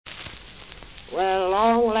Well,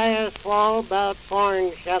 long last fall, about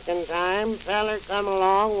corn shucking time, feller come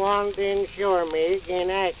along wanted to insure me in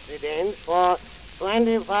accidents for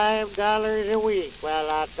 $25 a week. Well,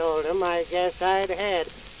 I told him I guess I'd had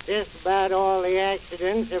just about all the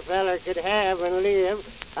accidents a feller could have and live.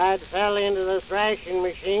 I'd fell into the thrashing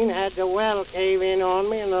machine, had the well cave in on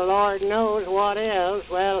me, and the Lord knows what else.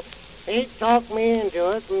 Well, he talked me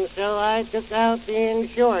into it, and so I took out the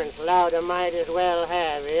insurance. Allowed I might as well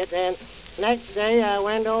have it. And next day I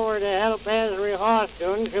went over to help Ezra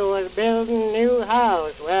Hoskins, who was building a new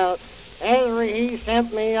house. Well, Ezra, he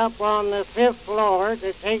sent me up on the 5th floor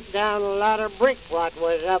to take down a lot of brick what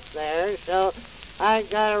was up there. So I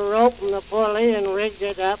got a rope and a pulley and rigged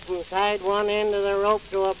it up and tied one end of the rope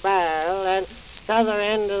to a barrel and t'other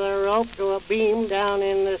end of the rope to a beam down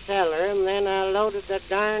in the cellar. And then I loaded the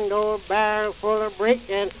darned old barrel full of brick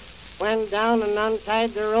and went down and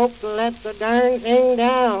untied the rope to let the darn thing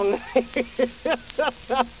down.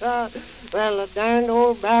 Well, the darned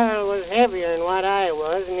old barrel was heavier than what I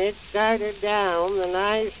was, and it started down, and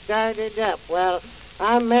I started up. Well,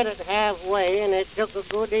 I met it halfway, and it took a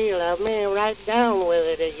good deal of me right down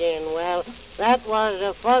with it again. Well, that was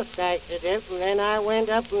the first accident, and then I went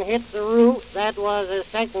up and hit the roof. That was the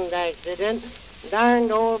second accident.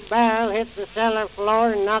 Darned old barrel hit the cellar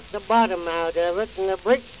floor and knocked the bottom out of it, and the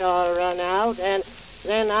bricks all run out, and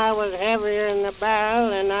then I was heavier in the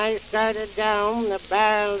barrel, and I started down, the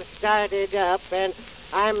barrel started up, and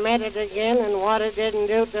I met it again, and what it didn't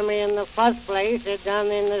do to me in the first place, it done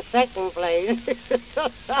in the second place.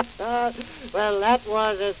 Well, that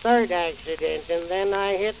was the third accident, and then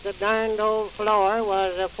I hit the darned old floor,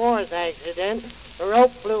 was the fourth accident. The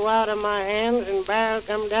rope flew out of my hands, and barrel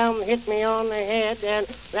come down and hit me on the head, and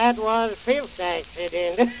that was fifth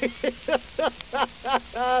accident.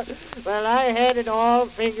 Well, I had it all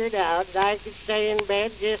figured out. I could stay in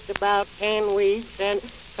bed just about 10 weeks and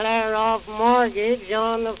clear off mortgage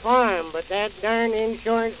on the farm, but that darn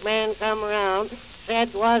insurance man come around,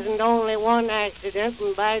 said wasn't only one accident,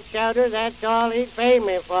 and by chowder, that's all he'd pay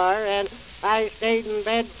me for, and I stayed in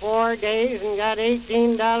bed 4 days and got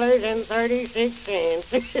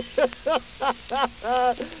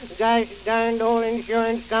 $18.36. Gosh darned old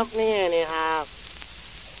insurance company anyhow.